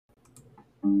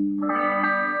Hello,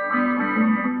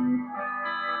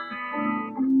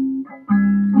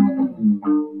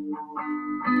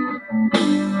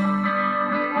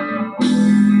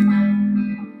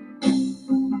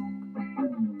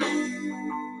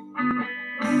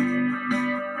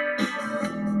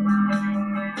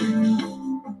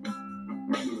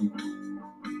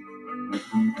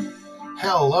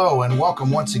 and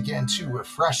welcome once again to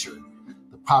Refresher,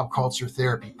 the pop culture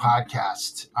therapy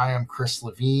podcast. I am Chris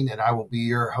Levine, and I will be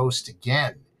your host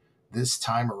again this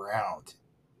time around.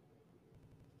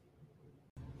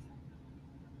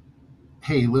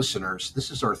 Hey, listeners,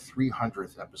 this is our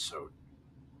 300th episode.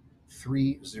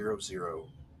 300.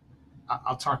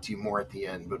 I'll talk to you more at the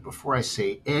end, but before I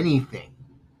say anything,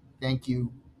 thank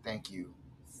you, thank you,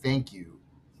 thank you,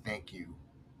 thank you,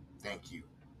 thank you.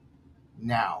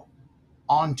 Now,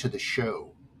 on to the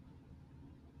show.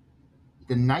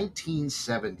 The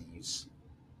 1970s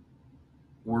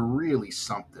were really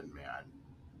something, man.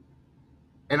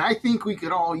 And I think we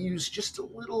could all use just a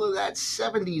little of that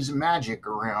 70s magic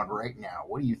around right now.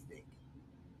 What do you think?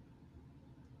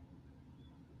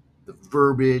 The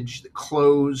verbiage, the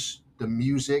clothes, the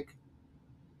music.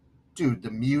 Dude,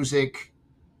 the music.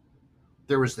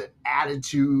 There was that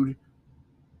attitude.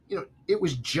 You know, it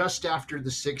was just after the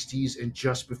 60s and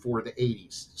just before the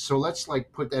 80s. So let's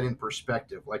put that in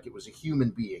perspective, like it was a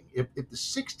human being. If the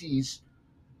 60s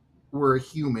were a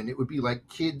human, it would be like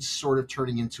kids sort of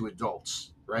turning into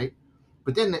adults, right?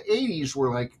 But then the 80s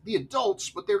were like the adults,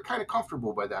 but they're kind of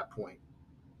comfortable by that point.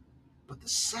 But the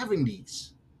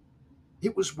 70s,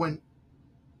 it was when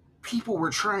people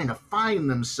were trying to find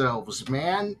themselves,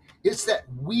 man. It's that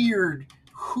weird,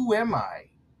 who am I?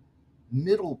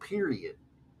 Middle period.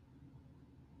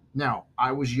 Now,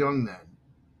 I was young then,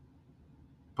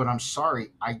 but I'm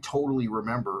sorry, I totally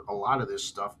remember a lot of this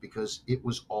stuff because it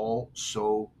was all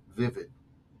so vivid.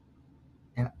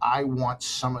 And I want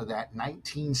some of that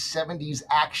 1970s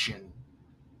action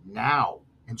now.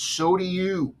 And so do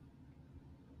you.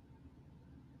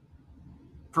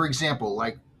 For example,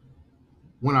 like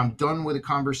when I'm done with a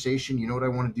conversation, you know what I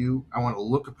want to do? I want to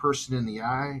look a person in the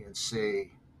eye and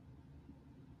say,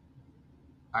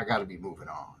 I got to be moving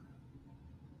on.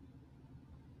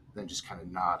 Then just kind of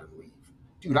nod and leave.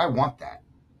 Dude, I want that.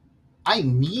 I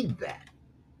need that.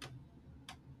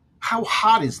 How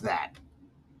hot is that?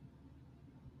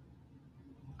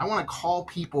 I want to call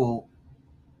people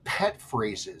pet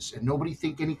phrases and nobody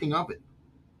think anything of it.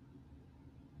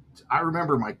 I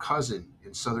remember my cousin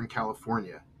in Southern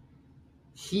California.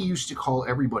 He used to call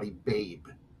everybody babe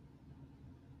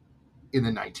in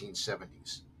the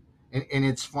 1970s. And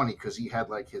it's funny because he had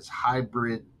like his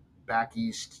hybrid back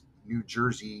east New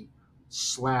Jersey /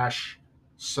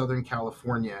 Southern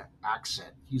California accent.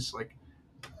 He's like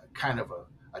kind of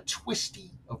a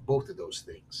twisty of both of those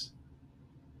things.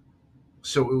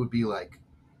 So it would be like,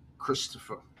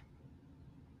 Christopher,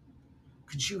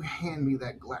 could you hand me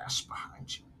that glass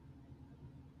behind you?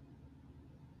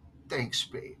 Thanks,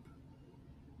 babe.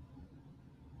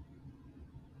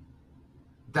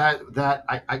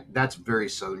 That's very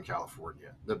Southern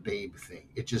California, the babe thing.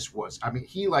 It just was. I mean,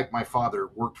 he, like my father,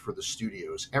 worked for the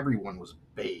studios. Everyone was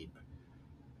babe.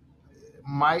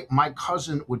 My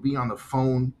cousin would be on the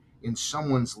phone in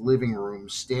someone's living room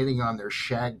standing on their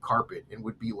shag carpet and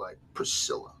would be like,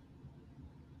 Priscilla,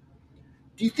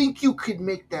 do you think you could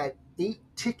make that 8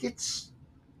 tickets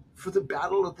for the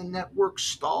Battle of the Network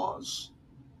Stars?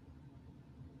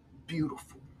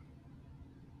 Beautiful.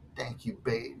 Thank you,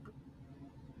 babe.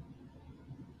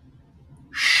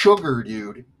 Sugar,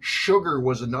 dude. Sugar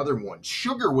was another one.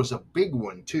 Sugar was a big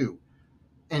one, too.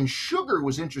 And Sugar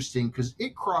was interesting because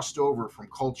it crossed over from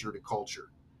culture to culture.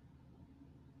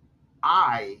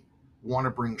 I want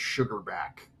to bring Sugar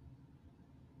back.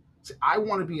 See, I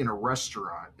want to be in a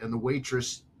restaurant and the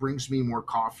waitress brings me more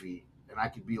coffee and I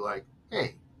could be like,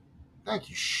 hey, thank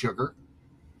you, Sugar.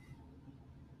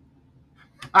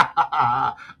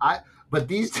 But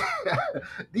these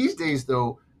days,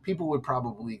 though, people would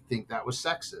probably think that was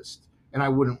sexist, and I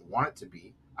wouldn't want it to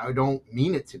be. I don't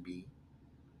mean it to be,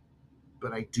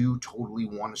 but I do totally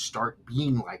want to start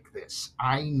being like this.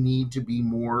 I need to be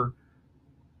more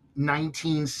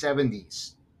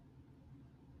 1970s.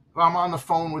 If I'm on the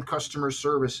phone with customer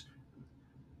service,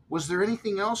 was there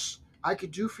anything else I could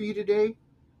do for you today?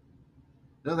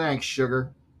 No thanks,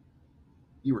 Sugar.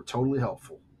 You were totally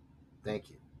helpful. Thank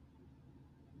you.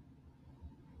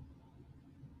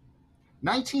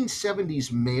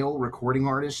 1970s male recording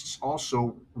artists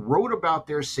also wrote about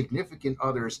their significant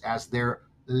others as their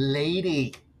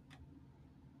lady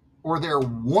or their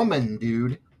woman,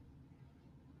 dude.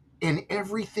 And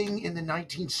everything in the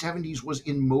 1970s was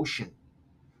in motion.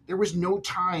 There was no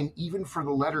time even for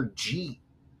the letter G.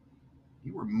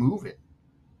 You were moving.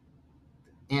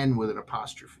 N with an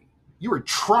apostrophe. You were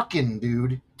trucking,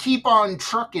 dude. Keep on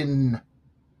trucking.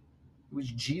 It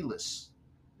was G-less.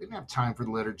 They didn't have time for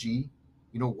the letter G.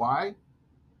 You know why?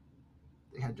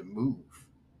 They had to move.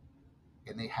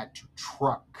 And they had to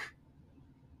truck.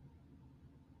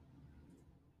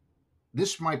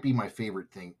 This might be my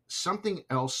favorite thing. Something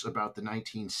else about the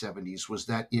 1970s was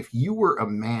that if you were a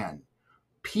man,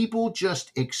 people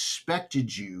just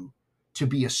expected you to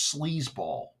be a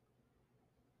sleazeball,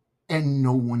 and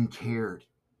no one cared.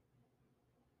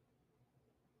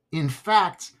 In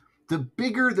fact, the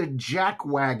bigger the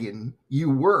jackwagon you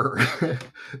were,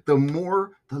 the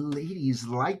more the ladies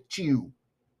liked you.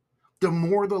 The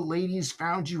more the ladies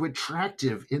found you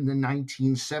attractive in the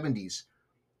 1970s.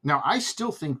 Now, I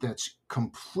still think that's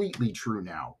completely true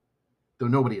now, though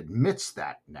nobody admits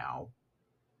that now.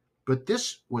 But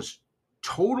this was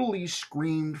totally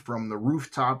screamed from the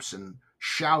rooftops and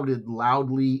shouted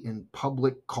loudly in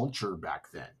public culture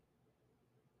back then.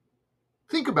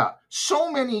 Think about it.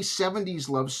 So many 70s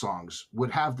love songs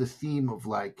would have the theme of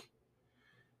like,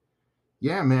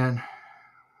 yeah, man,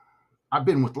 I've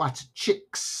been with lots of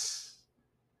chicks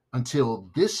until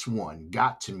this one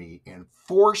got to me and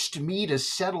forced me to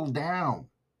settle down.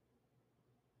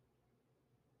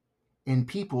 And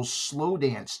people slow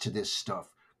dance to this stuff.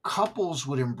 Couples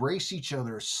would embrace each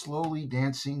other, slowly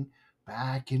dancing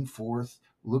back and forth,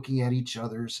 looking at each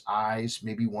other's eyes.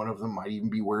 Maybe one of them might even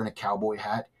be wearing a cowboy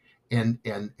hat. And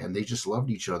they just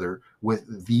loved each other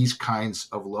with these kinds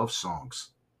of love songs.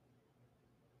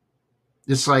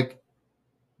 It's like,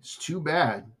 it's too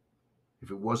bad.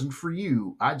 If it wasn't for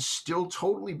you, I'd still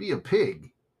totally be a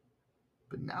pig.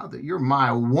 But now that you're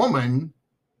my woman,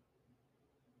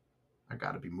 I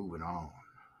got to be moving on.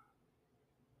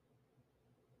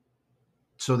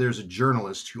 So there's a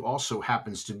journalist who also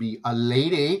happens to be a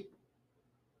lady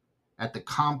at the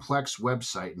Complex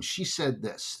website, and she said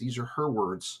this. These are her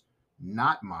words,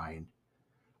 not mine.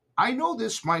 I know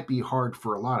this might be hard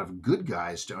for a lot of good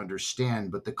guys to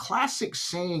understand, but the classic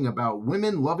saying about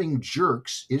women loving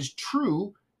jerks is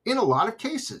true in a lot of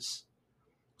cases.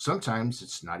 Sometimes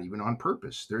it's not even on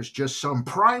purpose. There's just some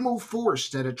primal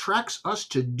force that attracts us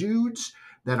to dudes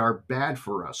that are bad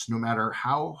for us, no matter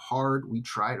how hard we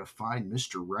try to find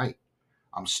Mr. Right.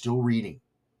 I'm still reading.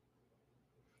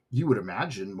 You would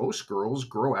imagine most girls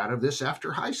grow out of this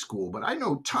after high school, but I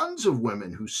know tons of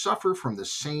women who suffer from the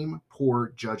same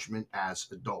poor judgment as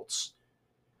adults.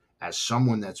 As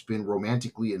someone that's been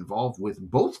romantically involved with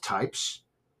both types,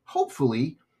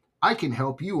 hopefully I can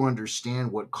help you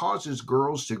understand what causes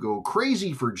girls to go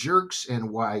crazy for jerks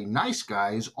and why nice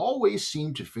guys always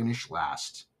seem to finish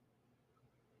last.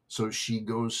 So she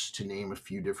goes to name a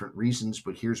few different reasons,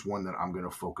 but here's one that I'm going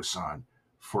to focus on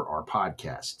for our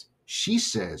podcast. She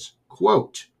says,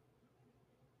 quote,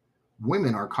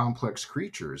 women are complex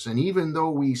creatures, and even though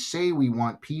we say we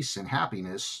want peace and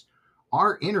happiness,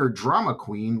 our inner drama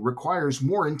queen requires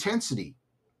more intensity.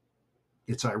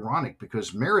 It's ironic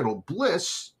because marital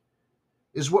bliss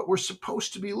is what we're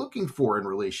supposed to be looking for in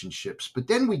relationships, but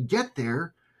then we get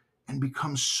there and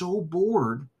become so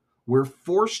bored, we're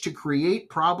forced to create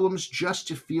problems just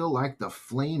to feel like the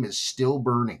flame is still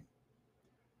burning.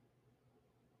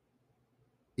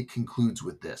 It concludes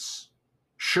with this.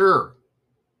 Sure,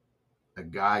 a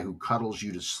guy who cuddles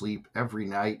you to sleep every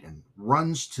night and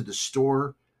runs to the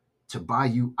store to buy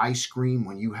you ice cream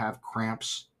when you have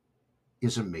cramps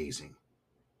is amazing.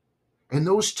 And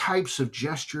those types of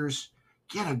gestures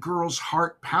get a girl's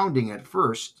heart pounding at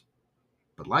first,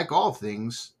 but like all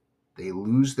things, they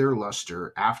lose their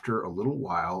luster after a little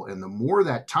while, and the more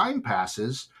that time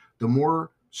passes, the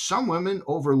more some women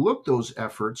overlook those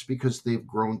efforts because they've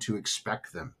grown to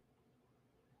expect them.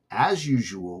 As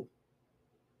usual,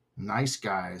 nice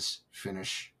guys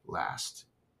finish last.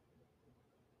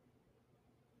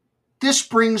 This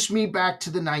brings me back to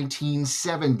the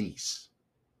 1970s.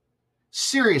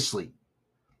 Seriously,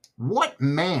 what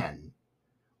man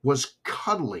was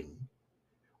cuddling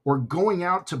or going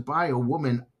out to buy a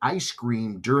woman ice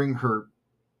cream during her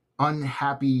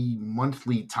unhappy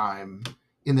monthly time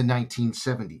in the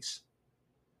 1970s?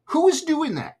 Who was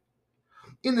doing that?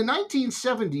 In the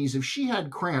 1970s, if she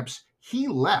had cramps, he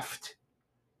left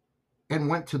and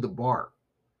went to the bar.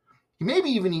 Maybe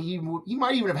even he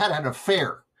might even have had an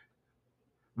affair.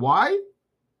 Why?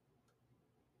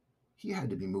 He had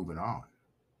to be moving on.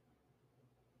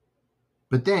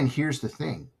 But then here's the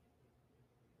thing.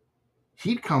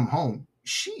 He'd come home.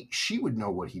 She would know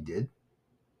what he did.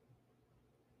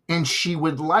 And she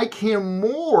would like him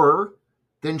more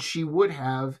than she would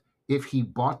have if he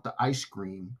bought the ice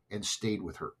cream and stayed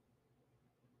with her.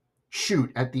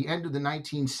 Shoot, at the end of the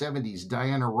 1970s,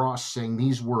 Diana Ross sang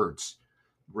these words: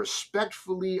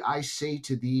 "Respectfully, I say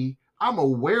to thee, I'm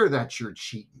aware that you're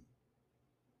cheating,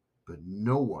 but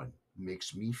no one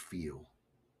makes me feel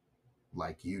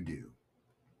like you do."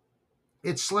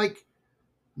 It's like,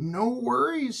 no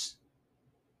worries.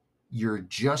 You're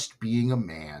just being a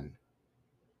man.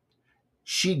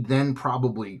 She'd then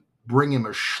probably bring him a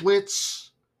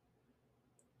Schlitz.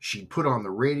 She'd put on the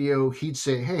radio. He'd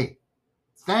say, "Hey,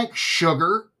 thanks,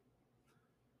 sugar."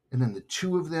 And then the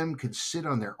two of them could sit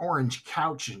on their orange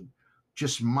couch and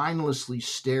just mindlessly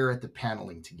stare at the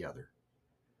paneling together.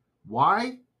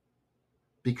 Why?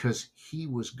 Because he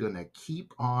was going to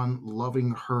keep on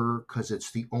loving her because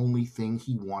it's the only thing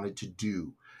he wanted to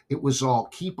do. It was all,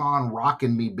 keep on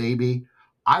rocking me, baby.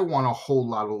 I want a whole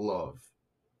lot of love.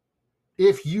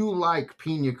 If you like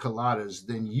pina coladas,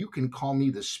 then you can call me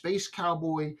the space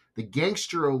cowboy, the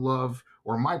gangster of love,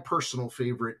 or my personal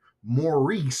favorite,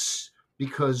 Maurice,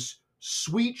 because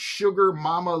sweet sugar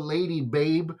mama lady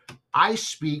babe, I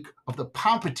speak of the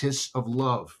pompatus of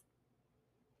love.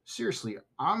 Seriously,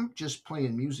 I'm just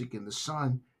playing music in the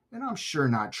sun, and I'm sure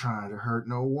not trying to hurt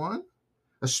no one,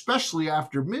 especially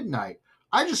after midnight.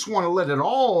 I just want to let it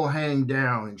all hang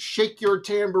down and shake your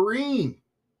tambourine.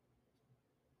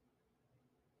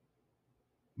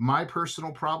 My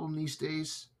personal problem these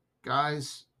days,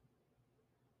 guys,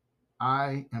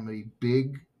 I am a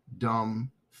big,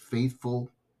 dumb, faithful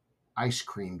ice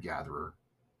cream gatherer.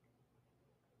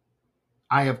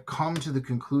 I have come to the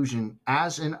conclusion,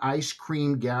 as an ice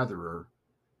cream gatherer,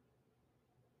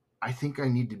 I think I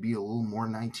need to be a little more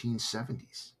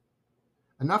 1970s.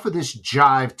 Enough of this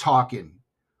jive talking.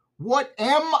 What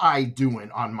am I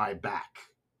doing on my back?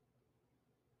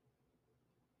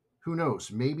 Who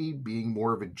knows? Maybe being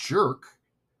more of a jerk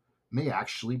may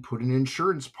actually put an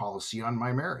insurance policy on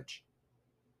my marriage.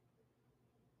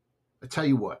 I tell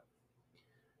you what,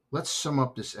 let's sum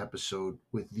up this episode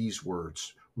with these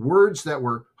words. Words that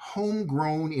were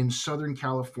homegrown in Southern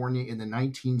California in the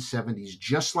 1970s,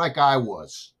 just like I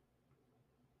was.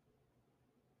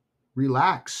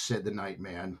 "Relax," said the night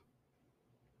man.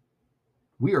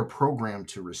 "We are programmed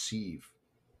to receive.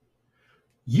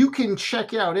 You can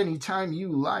check out anytime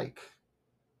you like,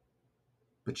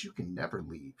 but you can never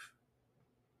leave."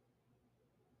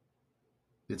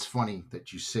 It's funny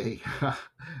that you say,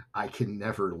 "I can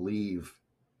never leave."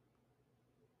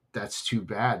 That's too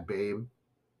bad, babe.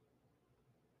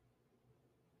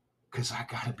 Because I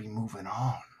got to be moving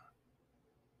on.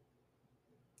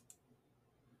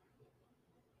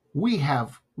 We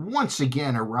have once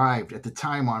again arrived at the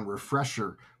time on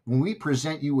Refresher when we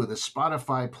present you with a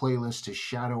Spotify playlist to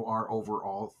shadow our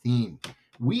overall theme.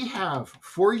 We have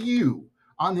for you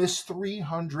on this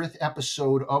 300th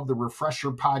episode of the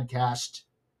Refresher Podcast,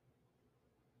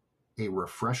 a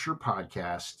Refresher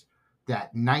Podcast,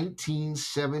 that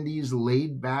 1970s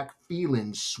laid back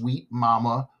Feelin Sweet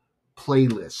Mama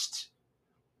playlist.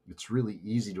 It's really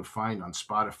easy to find on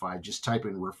Spotify. Just type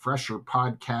in Refresher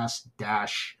Podcast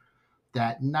dash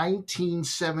that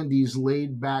 1970s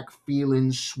laid back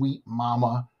Feelin Sweet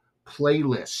Mama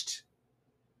playlist.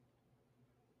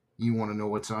 You want to know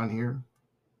what's on here?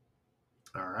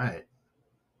 All right.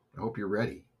 I hope you're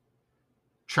ready.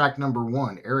 Track number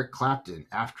 1, Eric Clapton,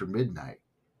 "After Midnight."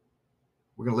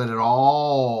 We're going to let it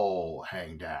all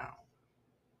hang down.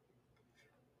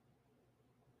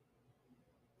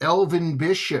 Elvin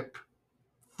Bishop,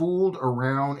 "Fooled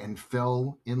Around and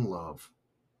Fell in Love."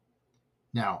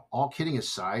 Now, all kidding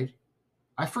aside,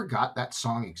 I forgot that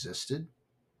song existed,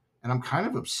 and I'm kind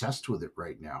of obsessed with it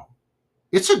right now.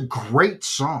 It's a great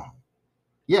song.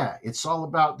 Yeah, it's all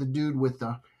about the dude with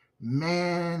the,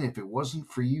 "Man, if it wasn't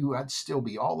for you, I'd still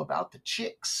be all about the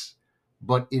chicks."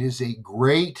 But it is a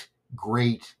great,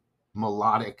 great,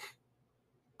 melodic,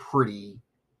 pretty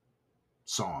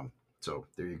song. So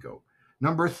there you go.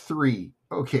 Number 3.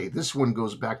 Okay, this one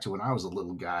goes back to when I was a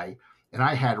little guy, and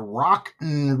I had "Rock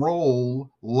and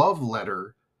Roll Love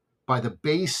Letter" by the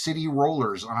Bay City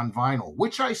Rollers on vinyl,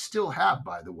 which I still have,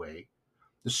 by the way.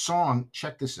 The song,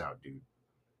 check this out, dude.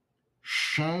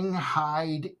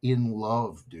 "Shanghaied in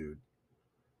Love," dude.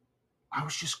 I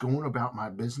was just going about my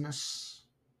business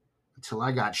until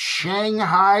I got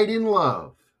shanghaied in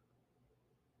love.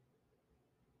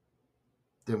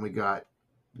 Then we got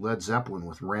Led Zeppelin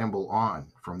with "Ramble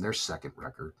On" from their second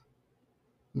record.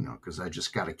 You know, because I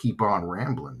just got to keep on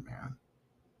rambling, man.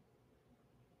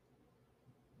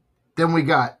 Then we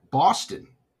got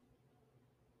Boston,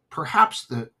 perhaps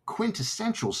the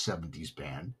quintessential 70s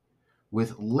band,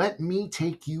 with "Let Me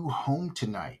Take You Home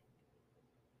Tonight."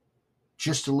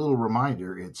 just a little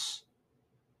reminder, it's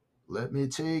 "Let me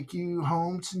take you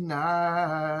home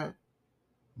tonight.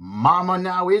 Mama,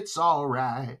 now it's all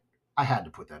right." I had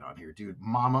to put that on here, dude.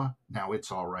 Mama, now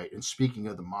it's all right. And speaking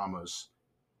of the mamas,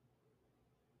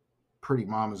 Pretty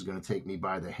Mama's going to take me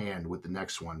by the hand with the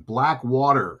next one. Black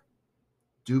Water,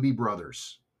 Doobie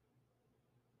Brothers.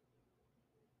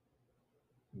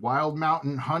 Wild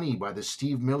Mountain Honey by the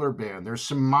Steve Miller Band. There's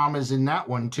some mamas in that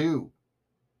one too.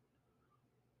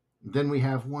 Then we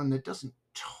have one that doesn't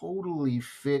totally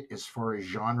fit as far as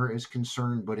genre is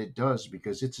concerned, but it does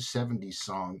because it's a 70s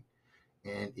song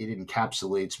and it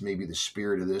encapsulates maybe the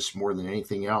spirit of this more than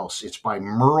anything else. It's by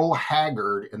Merle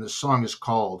Haggard and the song is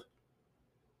called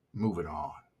Moving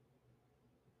On.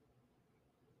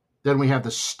 Then we have the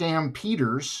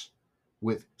Stampeders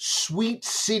with Sweet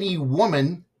City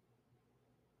Woman.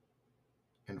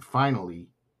 And finally,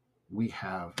 we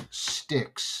have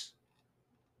Styx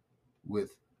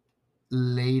with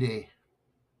Lady.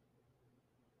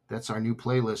 That's our new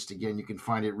playlist. Again, you can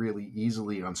find it really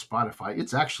easily on Spotify.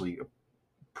 It's actually a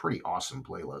pretty awesome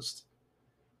playlist.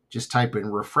 Just type in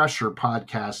refresher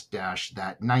podcast dash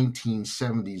that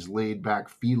 1970s laid back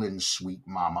feeling sweet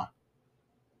mama.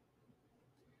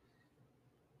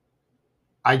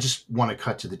 I just want to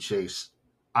cut to the chase.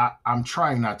 I'm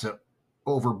trying not to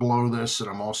overblow this, and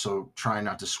I'm also trying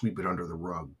not to sweep it under the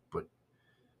rug, but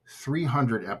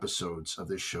 300 episodes of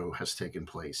this show has taken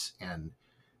place, and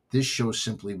this show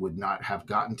simply would not have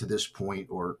gotten to this point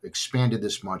or expanded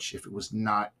this much if it was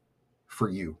not for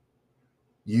you.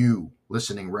 You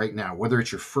listening right now, whether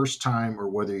it's your first time or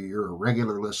whether you're a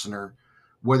regular listener,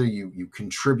 whether you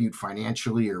contribute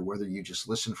financially or whether you just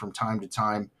listen from time to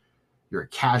time, you're a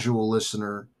casual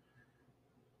listener.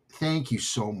 Thank you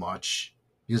so much.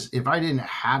 Because if I didn't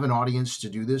have an audience to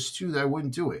do this to, I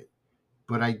wouldn't do it.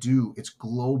 But I do. It's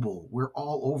global. We're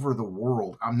all over the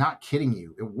world. I'm not kidding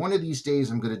you. And one of these days,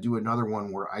 I'm going to do another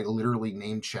one where I literally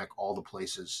name check all the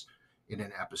places in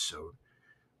an episode.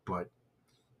 But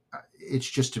it's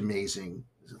just amazing.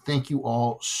 Thank you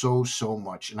all so, so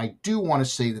much. And I do want to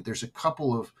say that there's a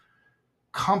couple of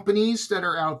companies that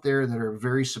are out there that are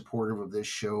very supportive of this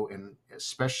show, and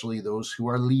especially those who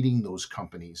are leading those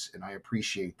companies. And I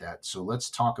appreciate that. So let's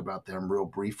talk about them real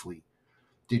briefly.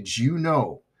 Did you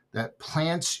know that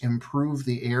plants improve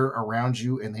the air around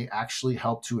you and they actually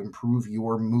help to improve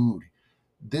your mood?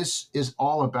 This is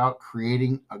all about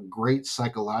creating a great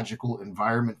psychological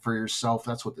environment for yourself.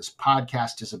 That's what this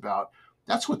podcast is about.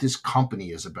 That's what this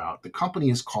company is about. The company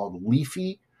is called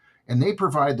Leafy, and they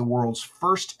provide the world's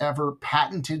first ever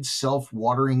patented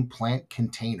self-watering plant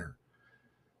container.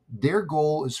 Their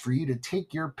goal is for you to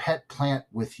take your pet plant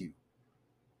with you.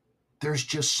 There's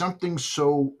just something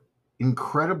so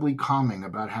incredibly calming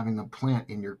about having a plant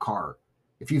in your car.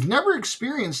 If you've never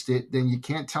experienced it, then you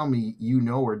can't tell me you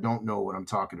know or don't know what I'm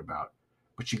talking about.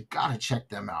 But you got to check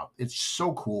them out. It's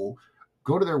so cool.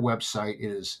 Go to their website.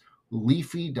 It is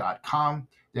leafy.com.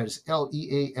 That is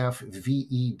LEAFVE.com.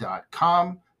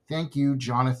 Thank you,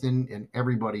 Jonathan, and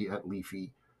everybody at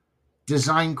Leafy.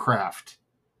 Designcraft.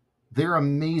 They're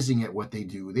amazing at what they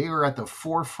do. They are at the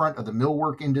forefront of the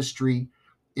millwork industry.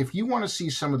 If you want to see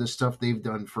some of the stuff they've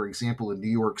done, for example, in New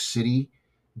York City,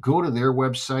 go to their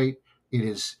website. It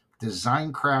is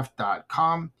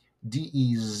designcraft.com,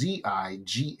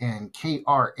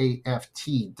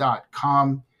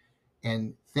 DEZIGNKRAFT.com.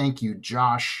 And thank you,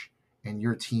 Josh, and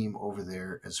your team over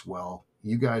there as well.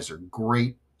 You guys are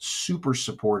great, super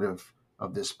supportive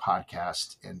of this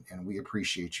podcast, and we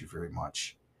appreciate you very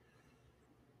much.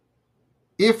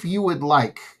 If you would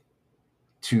like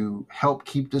to help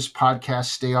keep this podcast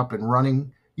stay up and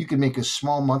running, you can make a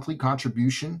small monthly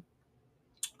contribution.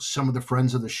 Some of the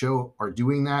friends of the show are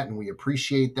doing that, and we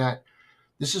appreciate that.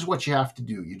 This is what you have to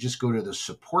do. You just go to the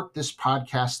Support This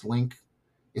Podcast link.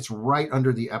 It's right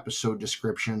under the episode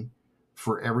description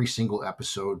for every single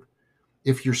episode.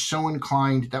 If you're so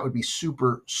inclined, that would be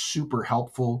super, super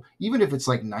helpful, even if it's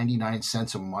like 99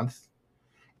 cents a month.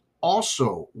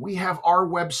 Also, we have our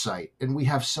website, and we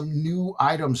have some new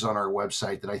items on our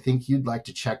website that I think you'd like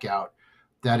to check out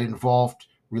that involved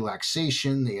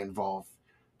relaxation. They involve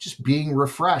just being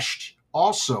refreshed.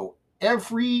 Also,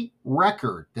 every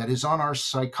record that is on our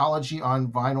Psychology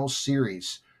on Vinyl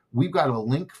series, we've got a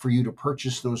link for you to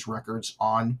purchase those records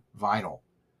on vinyl.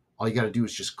 All you got to do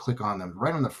is just click on them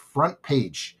right on the front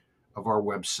page of our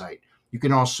website. You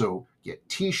can also get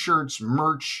t-shirts,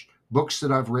 merch, books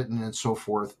that I've written, and so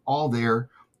forth, all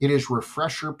there. It is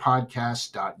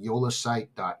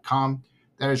refresherpodcast.yolasite.com.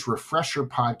 That is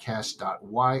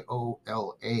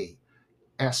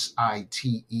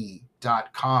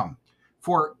refresherpodcast.yolasite.com.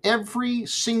 For every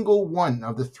single one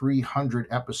of the 300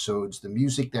 episodes, the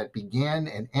music that began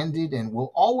and ended and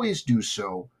will always do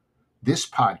so, this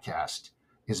podcast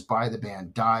is by the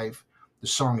band Dive. The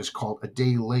song is called A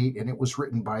Day Late, and it was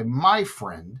written by my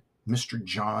friend, Mr.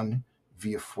 John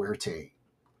Villafuerte.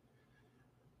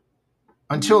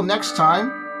 Until next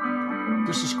time,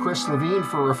 this is Chris Levine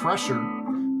for Refresher,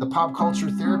 the Pop Culture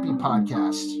Therapy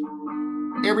Podcast.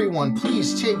 Everyone,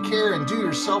 please take care and do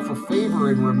yourself a favor,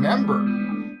 and remember,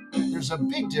 there's a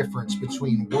big difference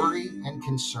between worry and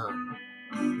concern.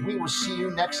 We will see you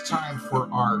next time for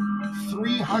our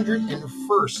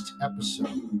 301st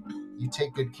episode. You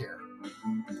take good care.